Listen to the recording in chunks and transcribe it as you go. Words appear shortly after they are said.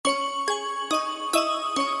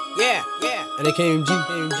NAKMG.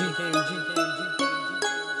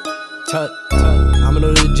 Tut,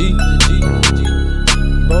 AMANO the G.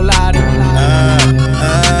 Roll out it.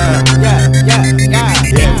 Yeah.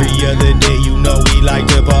 Every other day, you know we like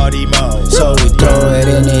to party mode. So we throw it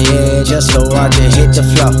in the air just to watch it hit the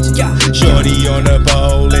floor. Shorty on the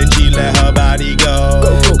pole and she let her body go.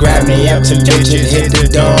 Grab me up, two bitches hit the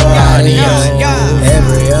door. Adios.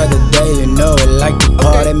 Every other day, you know we like to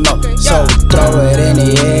party mode. So we throw it in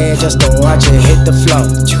the air just to watch it hit the floor.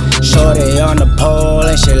 Shorty on the pole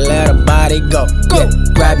and she let her body go. Yeah.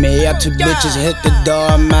 Grab me up, two bitches hit the door.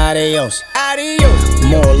 Adios.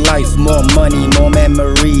 More life, more money, more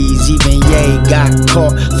memories. Even Ye got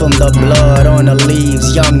caught from the blood on the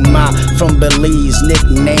leaves. Young Ma from Belize,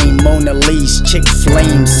 nickname Mona Lisa. Chick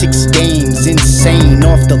flame, 6 games, insane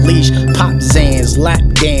off the leash. Pop Zans, lap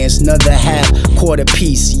dance, another half, quarter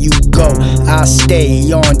piece. You go, I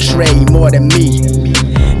stay on tray more than me.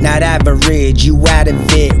 Not average, you out of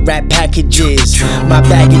it. Rap packages, my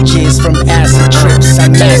baggages from acid trips. I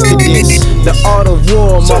mastered this. The art of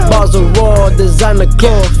war, my bars are raw, designer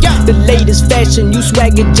cloth. The latest fashion, you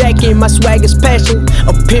swagger jacking, my swagger's passion.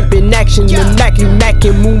 A pimp in action, the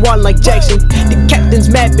mackin', moonwalk like Jackson. The captain's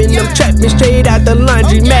mapping, I'm trapping straight out the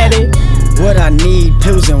laundry matting. What I need,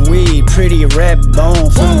 pills and weed, pretty red bone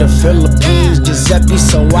from the Philippines. Giuseppe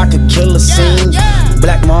so I could kill a scene.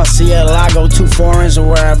 Black Murcielago, 2 foreigns or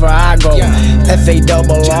wherever I go.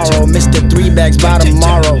 FARRO, Mr. 3 bags by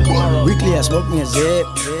tomorrow. Weekly I smoke me a zip,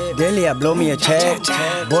 daily I blow me a check.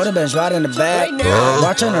 Border bench right in the back,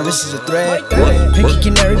 watch on her wrist is a thread. Pinky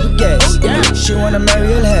canary baguettes, she wanna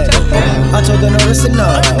marry a head. I told her no, it's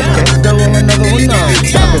enough, don't want another one, no.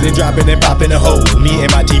 Stopping and dropping and popping a hole. Me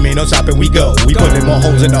and my team ain't no stopping, we go. We putting more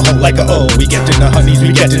holes in the hole like a O. We getting the honeys,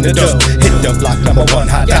 we getting the dough. Hit the block, number 1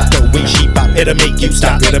 hot top. The way she pop, it'll make you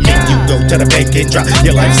stop. It'll make you go to the bank and drop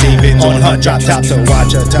your life savings on her drop top. So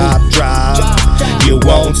watch her top drop. You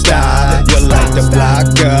won't stop. You light the block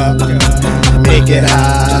up, make it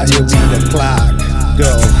hot. You'll be the clock.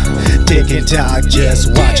 Go tick and tock,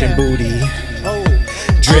 just watching booty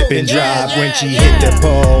drip and drop when she hit the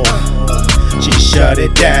pole. She shut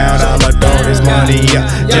it down, I'ma throw this money up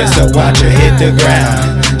just to watch her hit the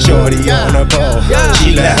ground. Shorty on the pole,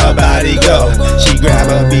 she let her body go. She grab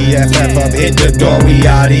her BFF up, hit the door, we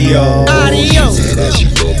adios. She said that she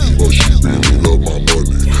love me, but she really love my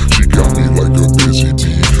money. She got me like a busy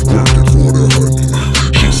bee, working for the honey.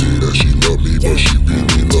 She said that she love me, but she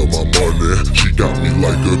really love my money. She got me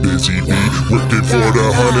like a busy bee, working for the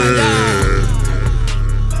honey.